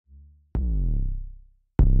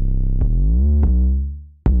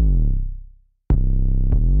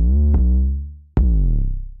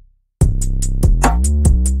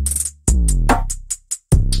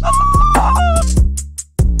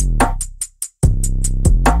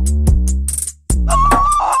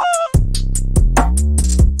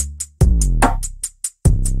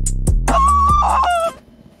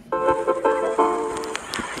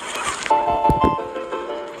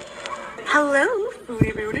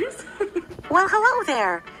Well, hello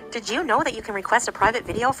there. Did you know that you can request a private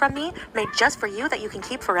video from me made just for you that you can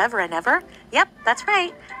keep forever and ever? Yep, that's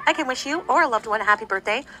right. I can wish you or a loved one a happy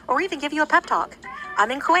birthday or even give you a pep talk.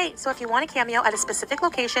 I'm in Kuwait, so if you want a cameo at a specific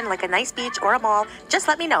location like a nice beach or a mall, just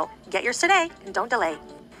let me know. Get yours today and don't delay.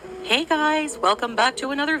 Hey guys, welcome back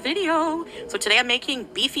to another video. So today I'm making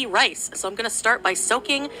beefy rice. So I'm going to start by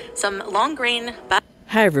soaking some long grain.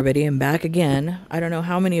 Hi everybody, I'm back again. I don't know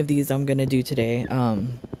how many of these I'm going to do today.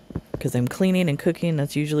 Because I'm cleaning and cooking.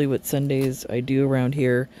 That's usually what Sundays I do around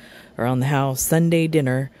here, around the house. Sunday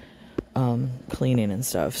dinner, cleaning and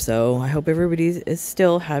stuff. So I hope everybody is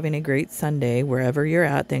still having a great Sunday wherever you're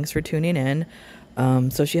at. Thanks for tuning in.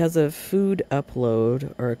 So she has a food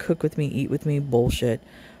upload or a cook with me, eat with me bullshit.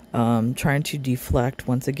 Trying to deflect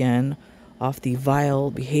once again off the vile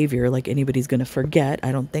behavior like anybody's going to forget.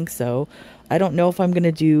 I don't think so. I don't know if I'm going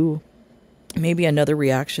to do maybe another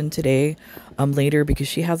reaction today later, because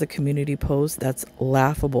she has a community post that's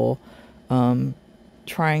laughable,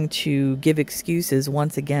 trying to give excuses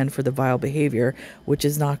once again for the vile behavior, which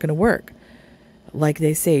is not going to work. Like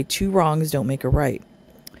they say, two wrongs don't make a right.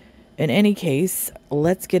 In any case,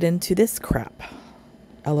 let's get into this crap.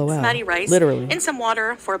 LOL. Basmati rice, literally, in some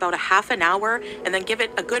water for about a half an hour, and then give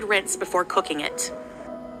it a good rinse before cooking it.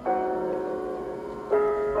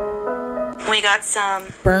 We got some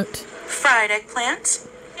burnt fried eggplant,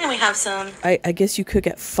 and we have some. I guess you cook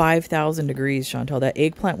at 5,000 degrees, Chantal. That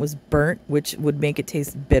eggplant was burnt, which would make it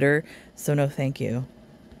taste bitter. So no, thank you.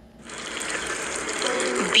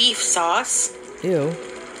 Beef sauce. Ew.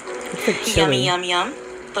 It's like chili. Yummy, yum, yum.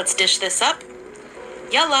 Let's dish this up.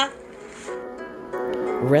 Yalla.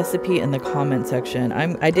 Recipe in the comment section.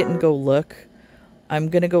 I didn't go look. I'm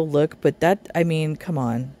gonna go look, but that, I mean, come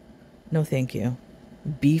on. No, thank you.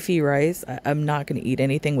 Beefy rice. I'm not gonna eat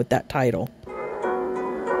anything with that title.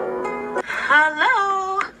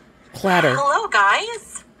 Hello. Platter. Hello,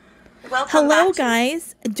 guys. Welcome Hello, back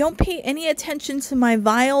guys. Don't pay any attention to my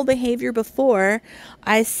vile behavior before.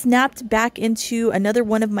 I snapped back into another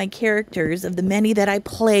one of my characters of the many that I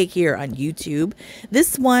play here on YouTube.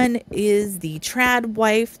 This one is the trad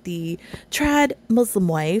wife, the trad Muslim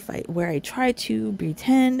wife, where I try to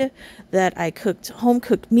pretend that I cooked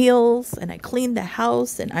home-cooked meals and I cleaned the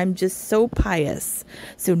house, and I'm just so pious.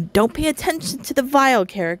 So don't pay attention to the vile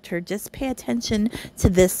character. Just pay attention to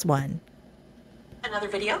this one. another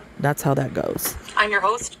video. That's how that goes. I'm your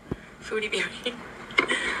host, Foodie Beauty.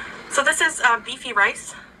 So this is beefy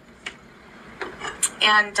rice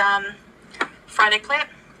and fried eggplant.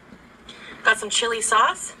 Got some chili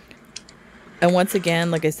sauce. And once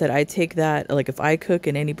again, like I said, I take that, like if I cook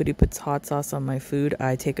and anybody puts hot sauce on my food,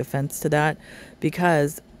 I take offense to that,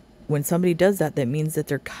 because when somebody does that, that means that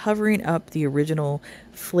they're covering up the original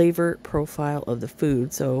flavor profile of the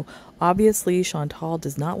food. So obviously Chantal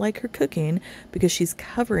does not like her cooking because she's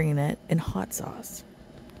covering it in hot sauce.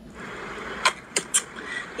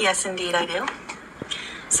 Yes, indeed I do.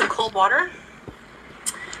 Some cold water.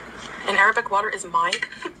 And Arabic water is mine,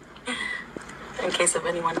 in case of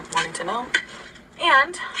anyone wanting to know.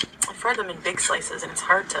 And I fry them in big slices, and it's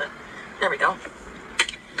hard to... There we go.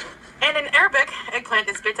 And in Arabic, eggplant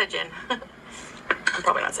is bitajin. I'm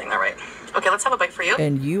probably not saying that right. Okay, let's have a bite for you.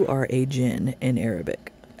 And you are a jinn in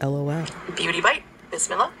Arabic. LOL. Beauty bite.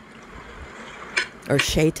 Bismillah. Or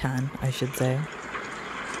shaitan, I should say.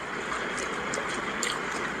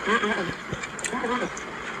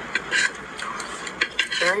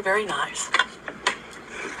 Very, very nice.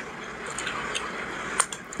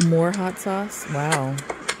 More hot sauce? Wow.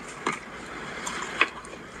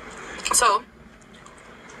 So,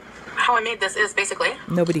 how I made this is basically...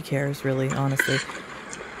 Nobody cares, really, honestly.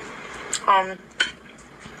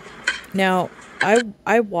 Now,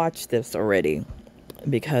 I watched this already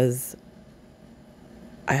because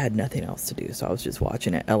I had nothing else to do, so I was just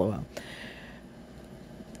watching it. LOL.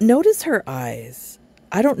 Notice her eyes.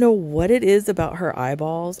 I don't know what it is about her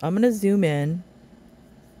eyeballs. I'm going to zoom in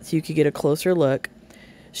so you could get a closer look.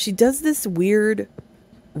 She does this weird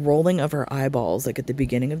rolling of her eyeballs, like at the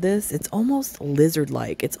beginning of this. It's almost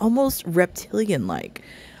lizard-like. It's almost reptilian-like.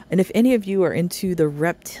 And if any of you are into the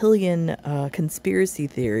reptilian conspiracy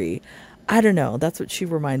theory, I don't know. That's what she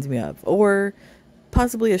reminds me of. Or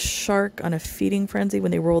possibly a shark on a feeding frenzy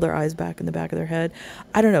when they roll their eyes back in the back of their head.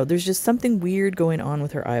 I don't know. There's just something weird going on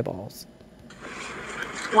with her eyeballs.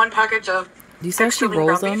 One package of... Do you see how she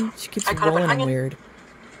rolls them? She keeps rolling them weird.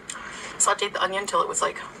 Sauteed the onion until it was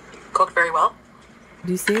like cooked very well.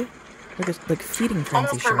 Do you see? Like feeding frenzy.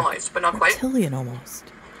 Almost caramelized, but not quite. Reptilian almost.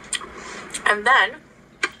 And then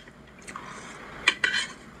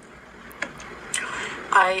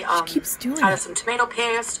I she keeps doing added it. some tomato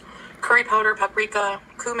paste, curry powder, paprika,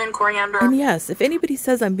 cumin, coriander. And yes, if anybody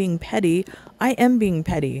says I'm being petty, I am being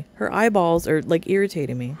petty. Her eyeballs are like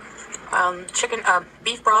irritating me.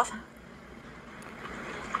 Beef broth.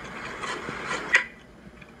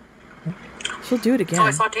 She'll do it again. So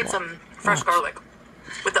I sauteed some fresh garlic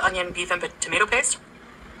with the onion, beef, and tomato paste.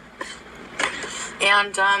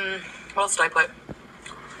 And what else did I put?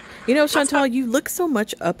 You know, Chantal, you look so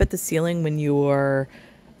much up at the ceiling when you are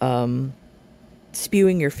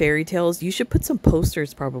spewing your fairy tales. You should put some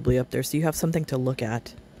posters probably up there so you have something to look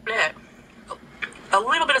at. Yeah. A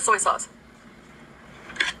little bit of soy sauce.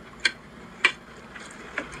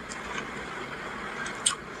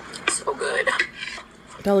 So good.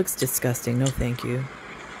 That looks disgusting. No, thank you.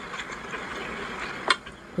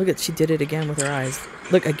 Look at, she did it again with her eyes.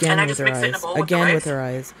 Look, again with her eyes. Again with her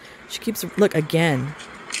eyes. She keeps, look, again.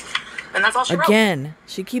 And that's all she wrote. Again.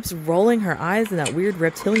 She keeps rolling her eyes in that weird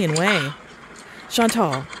reptilian way.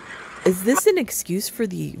 Chantal, is this an excuse for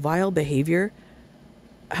the vile behavior?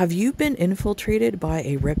 Have you been infiltrated by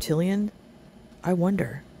a reptilian? I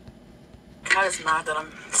wonder. Kat is mad that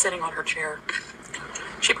I'm sitting on her chair.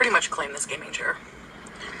 She pretty much claimed this gaming chair.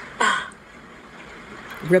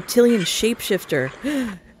 Reptilian shapeshifter.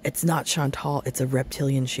 It's not Chantal, it's a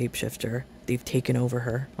reptilian shapeshifter. They've taken over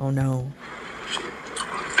her. Oh no.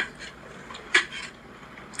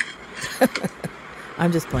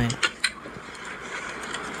 I'm just playing.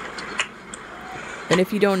 And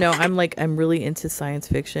if you don't know, I'm really into science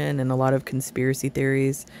fiction and a lot of conspiracy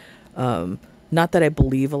theories. Not that I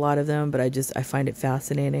believe a lot of them, but I find it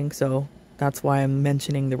fascinating. So that's why I'm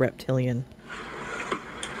mentioning the reptilian.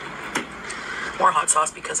 More hot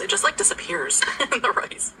sauce because it just like disappears in the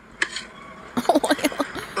rice.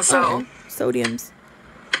 So sodiums.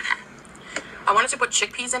 I wanted to put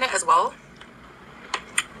chickpeas in it as well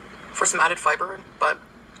for some added fiber, but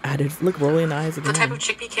look, rolling eyes again. The type of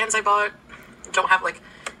chickpea cans I bought don't have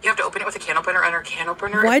you have to open it with a can opener, and our can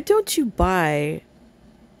opener. Why don't you buy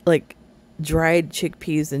like dried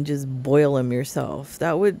chickpeas and just boil them yourself?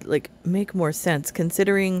 That would make more sense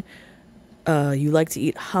considering you like to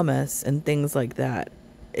eat hummus and things like that.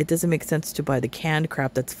 It doesn't make sense to buy the canned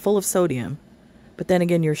crap that's full of sodium. But then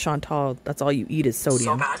again, you're Chantal. That's all you eat is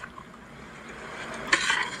sodium. So bad.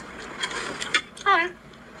 Alright.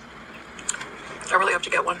 I really have to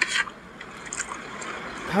get one.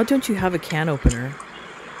 How don't you have a can opener?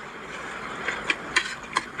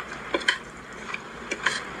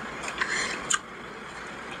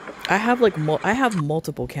 I have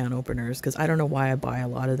multiple can openers because I don't know why I buy a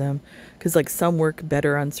lot of them, because some work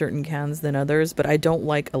better on certain cans than others, but I don't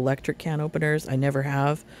like electric can openers. I never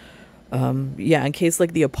have. Yeah, in case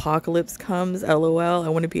the apocalypse comes, LOL, I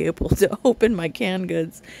want to be able to open my canned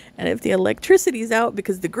goods. And if the electricity's out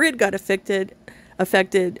because the grid got affected,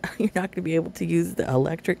 you're not going to be able to use the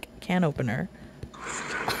electric can opener.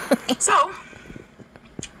 So,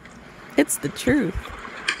 it's the truth.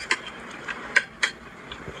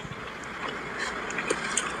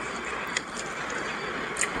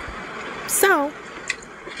 So,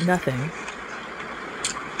 nothing.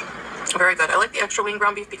 Very good. I like the extra lean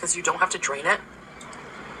ground beef because you don't have to drain it.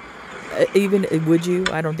 Even would you?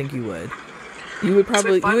 I don't think you would. You would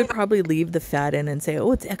probably leave the fat in and say,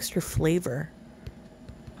 "Oh, it's extra flavor."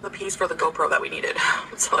 The piece for the GoPro that we needed,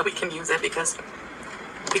 so that we can use it because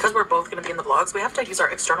we're both going to be in the vlogs. We have to use our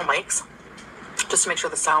external mics just to make sure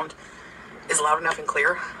the sound is loud enough and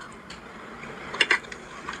clear.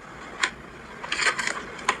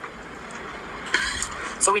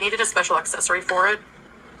 So we needed a special accessory for it.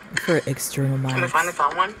 For external mics. And we finally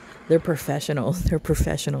found one. They're professionals. They're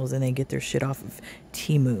professionals, and they get their shit off of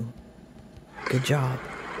Temu. Good job.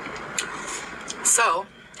 So,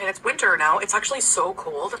 and it's winter now. It's actually so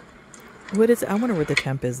cold. What is it? I wonder what the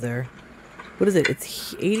temp is there. What is it?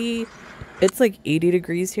 It's 80. It's 80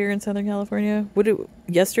 degrees here in Southern California.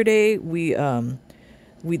 Yesterday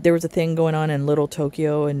there was a thing going on in Little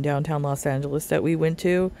Tokyo in downtown Los Angeles that we went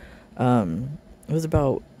to. It was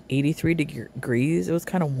about 83 degrees. It was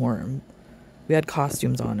kind of warm. We had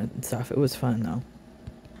costumes on and stuff. It was fun though.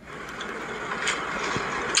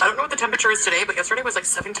 I don't know what the temperature is today, but yesterday was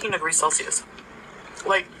 17 degrees Celsius.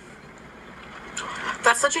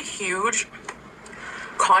 That's such a huge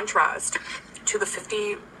contrast to the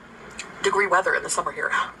 50-degree weather in the summer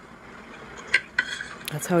here.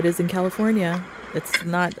 That's how it is in California. It's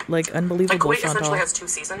not unbelievable. Kuwait essentially has 2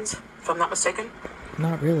 seasons, if I'm not mistaken.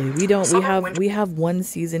 Not really. We don't. We have one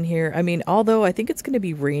season here. I mean, although I think it's going to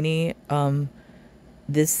be rainy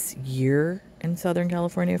this year in Southern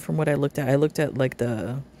California. From what I looked at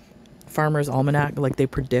the Farmer's Almanac. They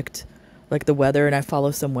predict like the weather, and I follow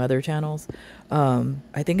some weather channels.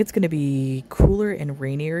 I think it's going to be cooler and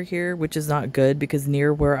rainier here, which is not good because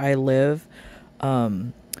near where I live,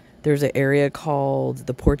 there's an area called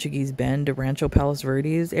the Portuguese Bend, the Rancho Palos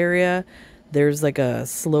Verdes area. There's like a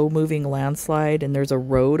slow moving landslide, and there's a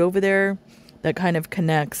road over there that kind of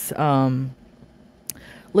connects,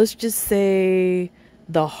 let's just say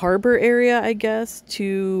the harbor area, I guess,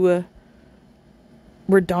 to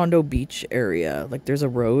Redondo Beach area. Like there's a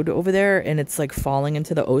road over there and it's like falling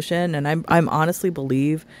into the ocean, and I'm honestly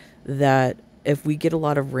believe that if we get a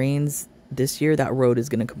lot of rains this year, that road is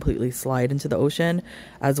going to completely slide into the ocean,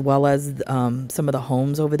 as well as some of the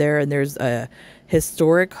homes over there. And there's a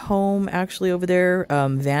historic home actually over there,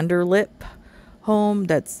 Vanderlip home,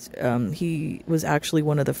 that's he was actually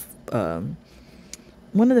one of the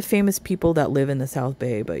famous people that live in the South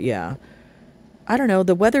Bay. But yeah, I don't know.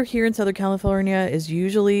 The weather here in Southern California is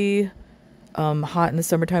usually hot in the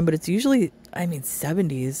summertime, but it's usually, I mean,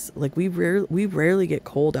 70s. Like we rarely get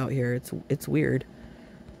cold out here. It's weird.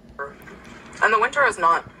 And the winter is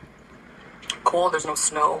not cold. There's no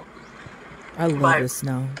snow. I love the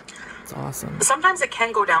snow. It's awesome. Sometimes it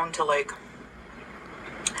can go down to like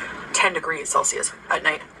 10 degrees Celsius at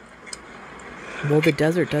night. Well, the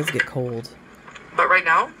desert does get cold. But right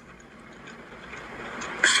now,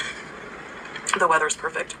 the weather's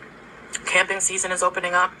perfect. Camping season is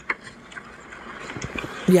opening up.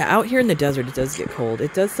 Yeah, out here in the desert, it does get cold.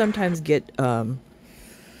 It does sometimes get,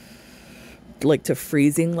 like to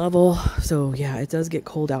freezing level. So yeah, it does get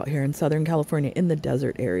cold out here in Southern California in the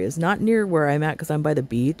desert areas. Not near where I'm at because I'm by the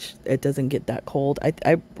beach. It doesn't get that cold.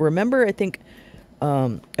 I remember, I think,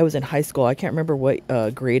 I was in high school. I can't remember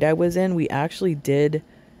what grade I was in. We actually did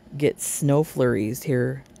get snow flurries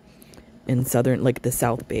here in southern, like the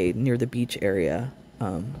South Bay near the beach area.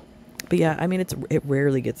 But yeah, I mean, it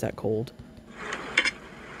rarely gets that cold.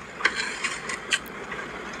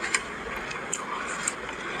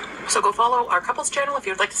 So go follow our couples channel if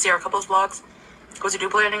you'd like to see our couples vlogs. Because we do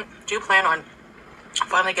plan on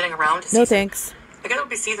finally getting around to No thanks. I guess it would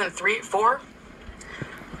be season 4.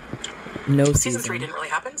 No season 3 didn't really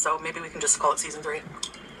happen, so maybe we can just call it season 3.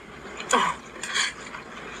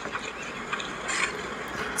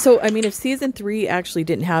 So, I mean, if season 3 actually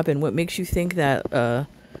didn't happen, what makes you think that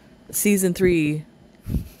season 3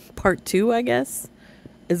 part 2, I guess,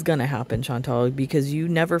 is gonna happen, Chantal? Because you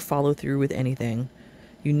never follow through with anything.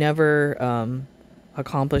 You never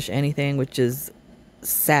accomplish anything, which is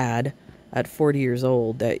sad at 40 years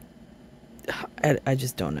old. That I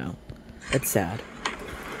just don't know. It's sad.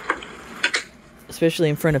 Especially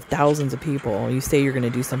in front of thousands of people. You say you're going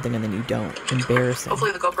to do something and then you don't. Embarrassing.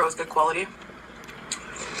 Hopefully the GoPro is good quality.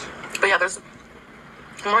 But yeah, there's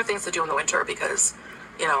more things to do in the winter because,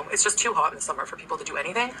 you know, it's just too hot in the summer for people to do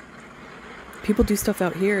anything. People do stuff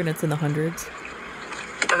out here and it's in the hundreds.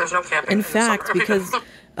 And there's no camping. In fact, because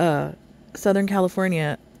Southern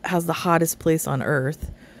California has the hottest place on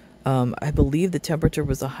Earth. I believe the temperature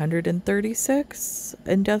was 136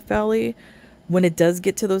 in Death Valley. When it does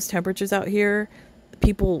get to those temperatures out here,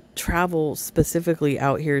 people travel specifically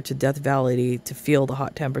out here to Death Valley to feel the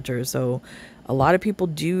hot temperature. So a lot of people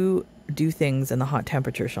do things in the hot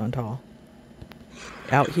temperature, Chantal.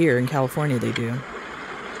 Out here in California, they do.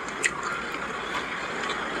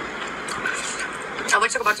 I'd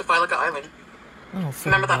like to go back to Philica Island. Oh,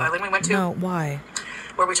 remember that island we went to? No, why?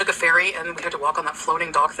 Where we took a ferry and we had to walk on that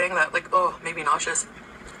floating dock thing that, like, oh, made me nauseous.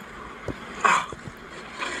 Oh.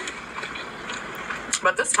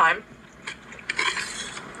 But this time,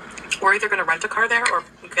 we're either going to rent a car there or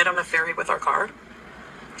get on a ferry with our car.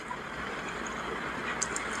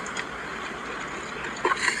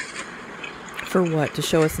 For what? To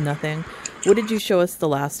show us nothing? What did you show us the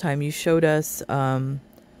last time? You showed us,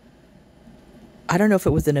 I don't know if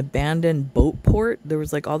it was an abandoned boat port. There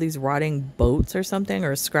was like all these rotting boats or something,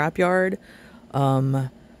 or a scrapyard.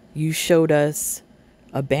 You showed us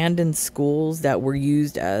abandoned schools that were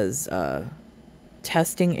used as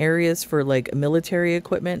testing areas for like military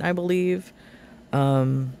equipment, I believe.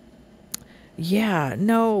 Yeah,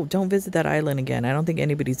 no, don't visit that island again. I don't think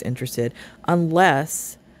anybody's interested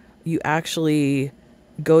unless you actually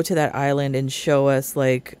go to that island and show us,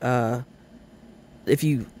 like, if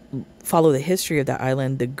you follow the history of that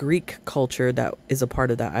island, the Greek culture that is a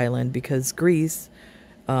part of that island, because Greece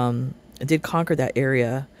did conquer that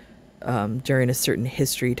area during a certain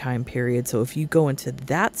history time period. So if you go into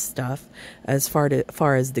that stuff, as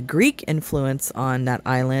far as the Greek influence on that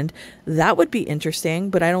island, that would be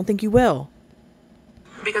interesting, but I don't think you will.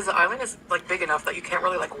 Because the island is like big enough that you can't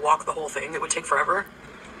really like walk the whole thing. It would take forever.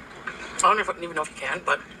 I don't even know if you can,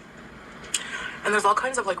 but... And there's all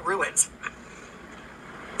kinds of like ruins.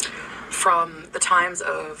 from the times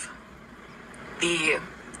of the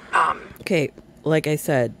Okay, like I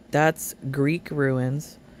said, that's Greek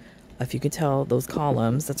ruins. If you could tell, those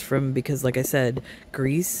columns, that's from, because like I said,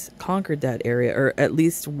 Greece conquered that area, or at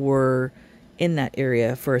least were in that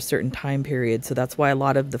area for a certain time period. So that's why a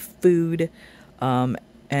lot of the food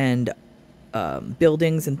and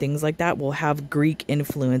buildings and things like that will have Greek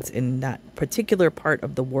influence in that particular part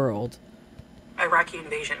of the world. Iraqi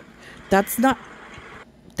invasion.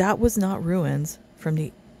 That was not ruins from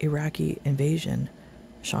the Iraqi invasion.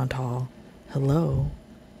 Chantal, hello.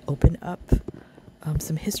 Open up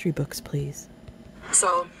some history books, please.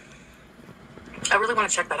 So, I really want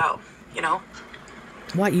to check that out, you know?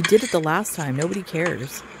 What? You did it the last time. Nobody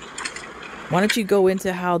cares. Why don't you go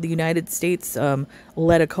into how the United States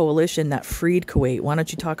led a coalition that freed Kuwait? Why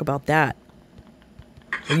don't you talk about that?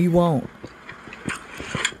 Or you won't.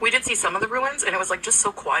 We did see some of the ruins, and it was like just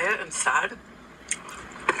so quiet and sad.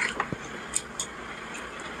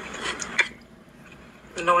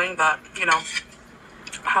 Knowing that, you know,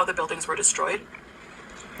 how the buildings were destroyed.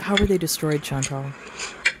 How were they destroyed, Chantal?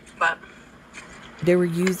 But they were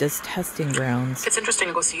used as testing grounds. It's interesting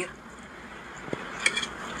to go see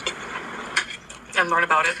and learn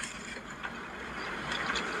about it.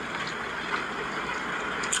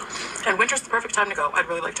 And winter's the perfect time to go. I'd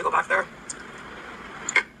really like to go back there.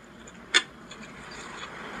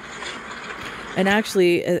 And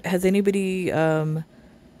actually, has anybody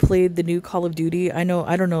played the new Call of Duty? I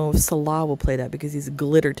don't know if Salah will play that because he's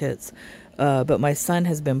glitter tits. But my son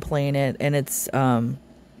has been playing it, and it's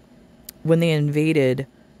when they invaded,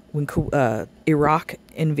 when Iraq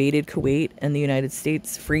invaded Kuwait and the United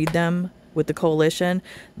States freed them with the coalition.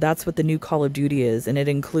 That's what the new Call of Duty is, and it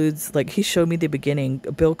includes, like, he showed me the beginning.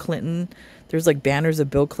 Bill Clinton. There's like banners of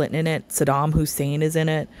Bill Clinton in it. Saddam Hussein is in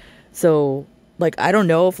it. So, like, I don't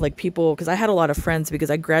know if like people, because I had a lot of friends because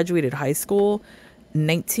I graduated high school in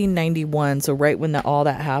 1991, so right when all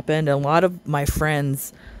that happened, a lot of my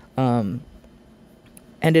friends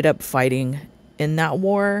ended up fighting in that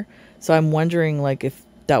war. So I'm wondering like if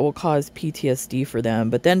that will cause PTSD for them.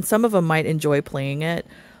 But then some of them might enjoy playing it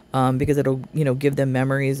because it'll, you know, give them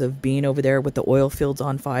memories of being over there with the oil fields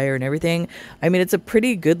on fire and everything. I mean, it's a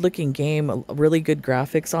pretty good looking game, really good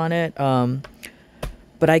graphics on it.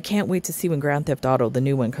 But I can't wait to see when Grand Theft Auto, the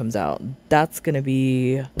new one, comes out. That's going to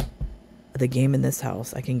be the game in this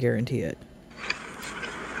house. I can guarantee it.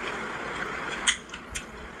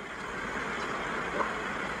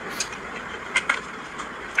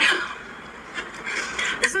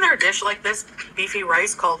 Isn't there a dish like this, beefy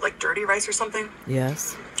rice, called like dirty rice or something?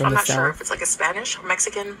 Yes. I'm not sure if it's like a Spanish or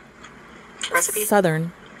Mexican recipe.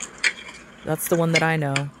 Southern. That's the one that I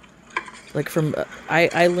know. Like from,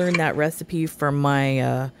 I learned that recipe from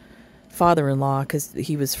my father-in-law because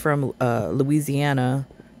he was from Louisiana.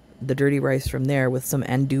 The dirty rice from there with some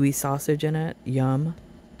andouille sausage in it. Yum.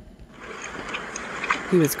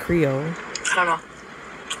 He was Creole. I don't know.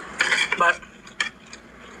 But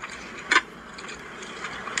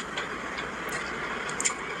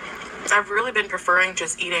I've really been preferring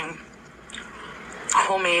just eating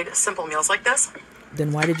homemade, simple meals like this.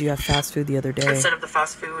 Then why did you have fast food the other day? Instead of the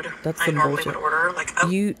fast food That's I normally would order. Like,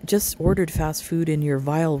 you just ordered fast food in your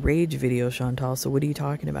vile rage video, Chantal, so what are you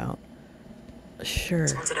talking about? Sure.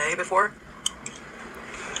 Once a day before.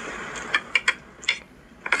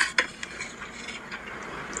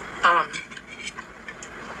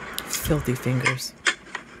 Filthy fingers.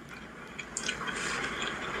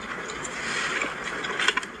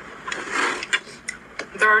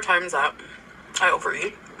 There are times that I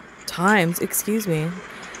overeat. Times? Excuse me.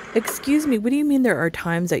 Excuse me, what do you mean there are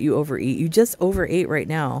times that you overeat? You just overate right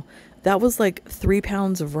now. That was like 3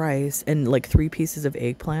 pounds of rice and like 3 pieces of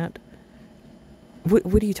eggplant.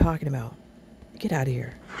 What are you talking about? Get out of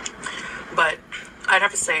here. But I'd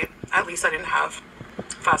have to say, at least I didn't have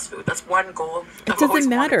fast food. That's one goal. It doesn't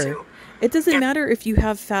matter. It doesn't matter if you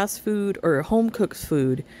have fast food or home cooked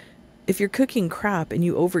food. If you're cooking crap and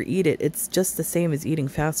you overeat it, it's just the same as eating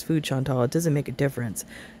fast food, Chantal. It doesn't make a difference.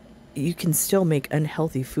 You can still make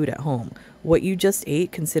unhealthy food at home. What you just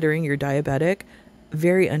ate, considering you're diabetic,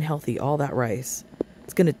 very unhealthy, all that rice.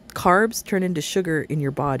 It's going to, carbs turn into sugar in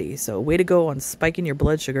your body. So way to go on spiking your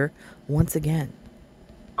blood sugar once again.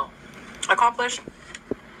 Accomplished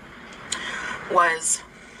was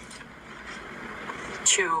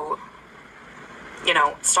to, you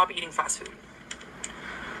know, stop eating fast food.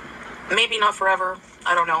 Maybe not forever,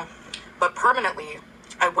 I don't know. But permanently,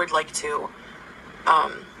 I would like to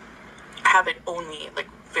have it only like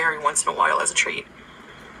very once in a while as a treat.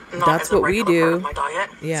 Not That's as a what we regular part do. of my diet.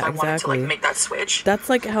 Yeah, so I wanted to exactly. like make that switch. That's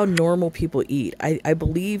like how normal people eat. I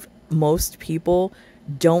believe most people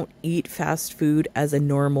don't eat fast food as a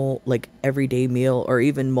normal, like, everyday meal or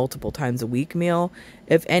even multiple times a week meal.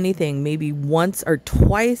 If anything, maybe once or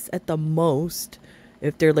twice at the most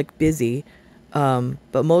if they're like busy.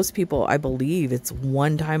 But most people, I believe it's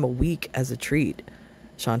one time a week as a treat,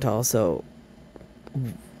 Chantal. So,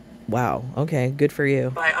 wow. Okay, good for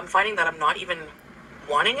you. But I'm finding that I'm not even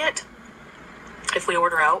wanting it. If we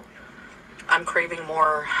order out, I'm craving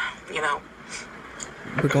more, you know,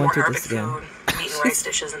 We're going more through Arabic this again. food, meat and rice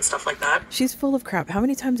dishes and stuff like that. She's full of crap. How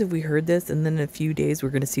many times have we heard this? And then in a few days, we're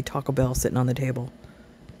going to see Taco Bell sitting on the table.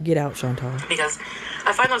 Get out, Chantal. Because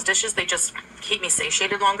I find those dishes, they just keep me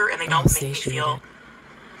satiated longer, and they don't make me feel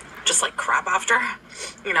just like crap after.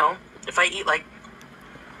 You know, if I eat like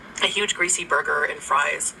a huge greasy burger and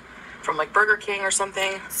fries from like Burger King or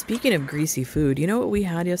something. Speaking of greasy food, you know what we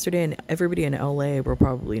had yesterday? And everybody in LA will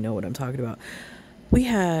probably know what I'm talking about. We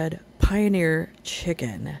had Pioneer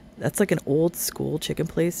Chicken. That's like an old school chicken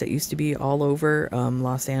place that used to be all over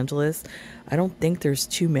Los Angeles. I don't think there's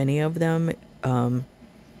too many of them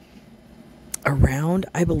around.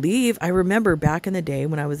 I believe, I remember back in the day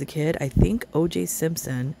when I was a kid, I think O.J.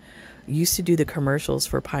 Simpson used to do the commercials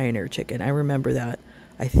for Pioneer Chicken. I remember that,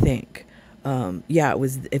 I think. Yeah, it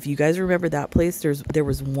was, if you guys remember that place, there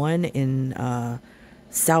was one in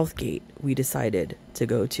Southgate we decided to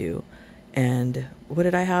go to. And what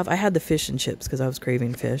did I have? I had the fish and chips because I was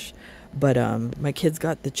craving fish. But my kids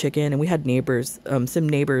got the chicken, and we had neighbors. Some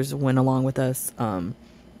neighbors went along with us on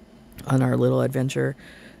our little adventure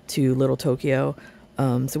to Little Tokyo.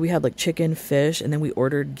 So we had like chicken, fish, and then we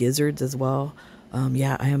ordered gizzards as well.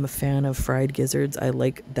 Yeah, I am a fan of fried gizzards. I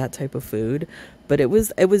like that type of food. But it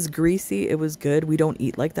was greasy. It was good. We don't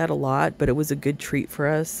eat like that a lot, but it was a good treat for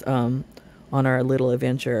us on our little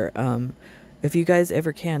adventure. If you guys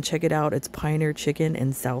ever can, check it out. It's Pioneer Chicken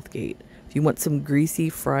in Southgate. If you want some greasy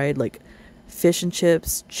fried like fish and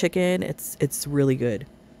chips, chicken, it's really good.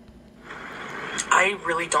 I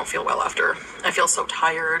really don't feel well after. I feel so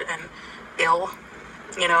tired and ill,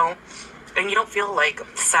 you know, and you don't feel like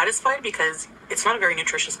satisfied because it's not a very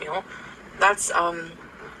nutritious meal. That's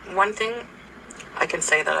one thing I can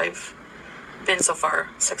say that I've been so far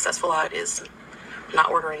successful at is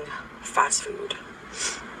not ordering fast food.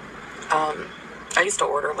 I used to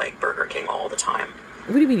order like Burger King all the time.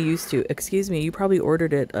 What do you mean you used to? Excuse me, you probably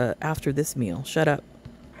ordered it after this meal. Shut up.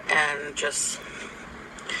 And just,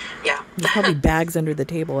 yeah. There's probably bags under the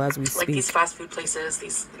table as we speak. Like these fast food places,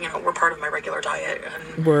 these, you know, were part of my regular diet.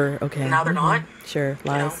 And okay. Now they're not. Sure,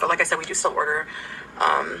 lies. You know, but like I said, we do still order.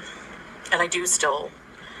 And I do still,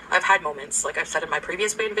 I've had moments, like I've said in my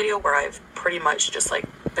previous video, where I've pretty much just like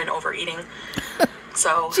been overeating.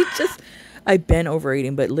 So I've been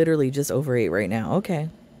overeating, but literally just overate right now. Okay.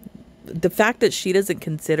 The fact that she doesn't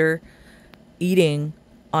consider eating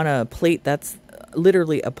on a plate that's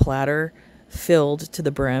literally a platter filled to the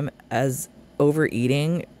brim as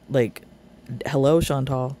overeating, like, hello,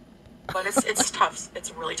 Chantal. But it's tough.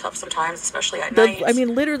 It's really tough sometimes, especially at night. I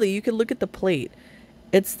mean, literally, you can look at the plate.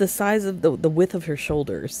 It's the size of the width of her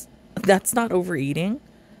shoulders. That's not overeating.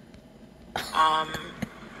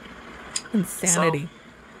 Insanity.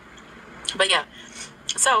 But yeah,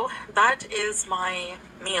 so that is my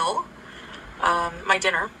meal, my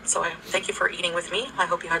dinner. So I thank you for eating with me. I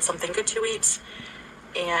hope you had something good to eat,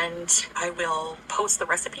 and I will post the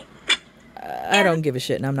recipe. I don't give a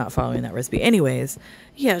shit, and I'm not following that recipe. Anyways,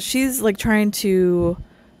 yeah, she's like trying to,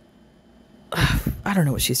 I don't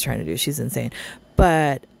know what she's trying to do. She's insane.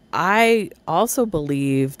 But I also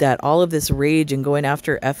believe that all of this rage and going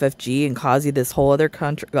after FFG and causing this whole other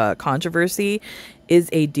controversy is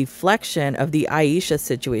a deflection of the Aisha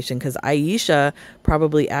situation, because Aisha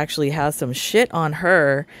probably actually has some shit on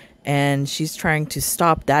her, and she's trying to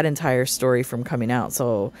stop that entire story from coming out.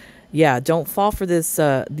 So yeah, don't fall for this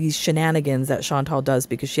these shenanigans that Chantal does,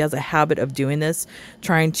 because she has a habit of doing this,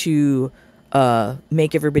 trying to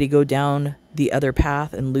make everybody go down the other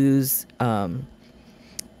path and lose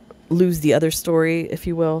the other story, if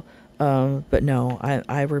you will. But no,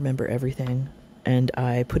 I remember everything, and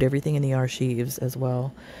I put everything in the archives as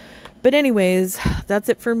well. But anyways, that's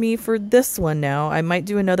it for me for this one now. I might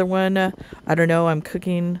do another one. I don't know. I'm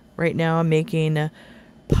cooking right now. I'm making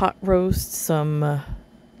pot roast, some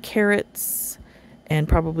carrots, and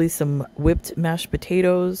probably some whipped mashed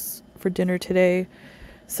potatoes for dinner today.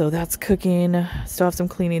 So that's cooking. Still have some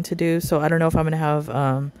cleaning to do. So I don't know if I'm going to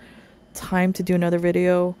have time to do another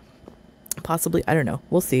video. Possibly. I don't know.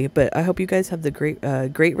 We'll see. But I hope you guys have the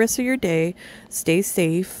great rest of your day. Stay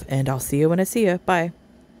safe, and I'll see you when I see you. Bye.